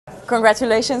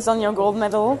Congratulations on your gold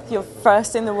medal. You're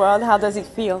first in the world. How does it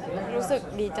feel? รู้สึก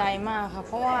ดีใจมากค่ะเ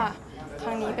พราะว่าค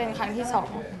รั้งนี้เป็นครั้งที่สอง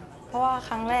เพราะว่าค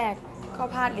รั้งแรกก็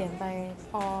พลาดเหรียญไป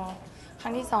พอครั้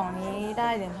งที่สองนี้ได้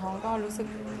เหรียญทองก็รู้สึก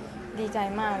ดีใจ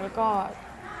มากแล้วก็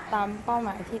ตามเป้าหม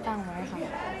ายที่ตั้งไว้ค่ะ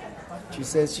She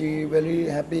says she very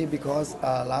happy because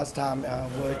last time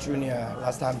World Junior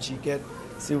last time she get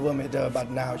silver medal but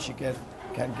now she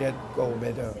can get gold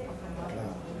medal.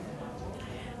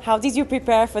 How did you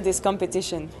prepare for this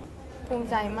competition? ภูมิ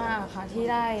ใจมากค่ะที่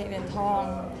ได้เหรียญทอง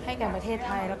ให้แก่ประเทศไ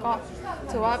ทยแล้วก็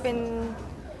ถือว่าเป็น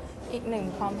อีกหนึ่ง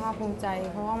ความภาคภูมิใจ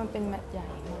เพราะว่ามันเป็นแมตช์ใหญ่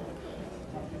มาก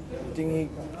I think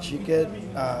she get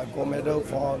gold medal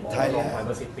for Thailand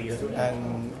and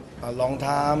a long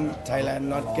time Thailand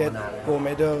not get gold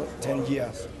medal 10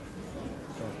 years.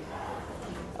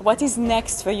 What is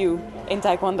next for you in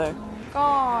Taekwondo? ก็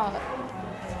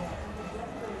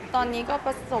ตอนนี้ก็ป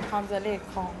ระสบความสำเร็จ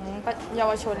ของเยา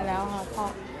วชนแล้วค่ะเพราะ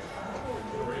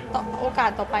โอกา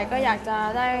สต่อไปก็อยากจะ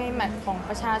ได้แมตช์ของป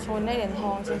ระชาชนได้เหรียญท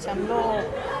องชิงแชมป์โลก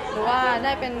หรือว่าไ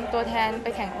ด้เป็นตัวแทนไป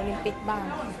แข่งโอลิมปิกบ้าง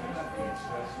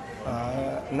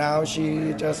Now she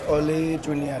just only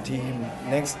junior team.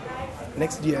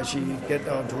 Next year she get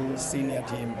to senior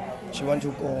team. She want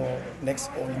to go next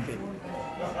Olympic.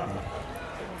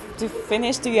 To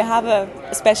finish, do you have a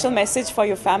special message for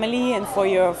your family and for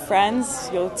your friends,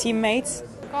 your teammates?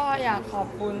 ก็อยากขอบ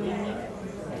คุณ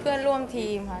เพื่อนร่วมที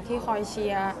มค่ะที่คอยเชี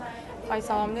ยร์คอย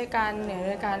ซ้อมด้วยกันเหนื่อย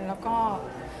ด้วยกันแล้วก็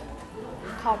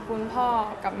ขอบคุณพ่อ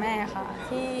กับแม่ค่ะ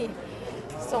ที่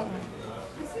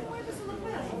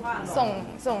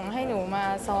ส่งให้หนูมา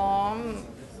ซ้อม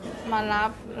มารั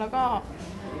บแล้วก็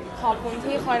ขอบคุณ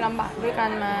ที่คอยลำบากด้วยกั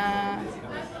น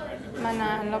มาน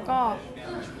านแล้วก็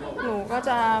หนูก็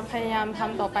จะพยายามท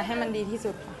ำต่อไปให้มันดีที่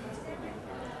สุดค่ะ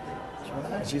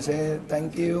She said thank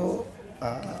you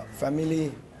family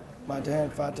mother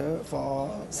and father for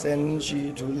send she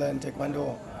to learn Taekwondo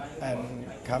and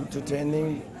come to training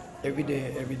every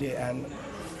day and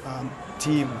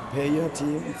team player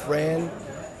team friend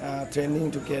training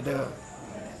together.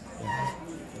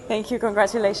 Thank you.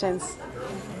 Congratulations.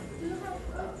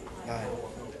 Bye.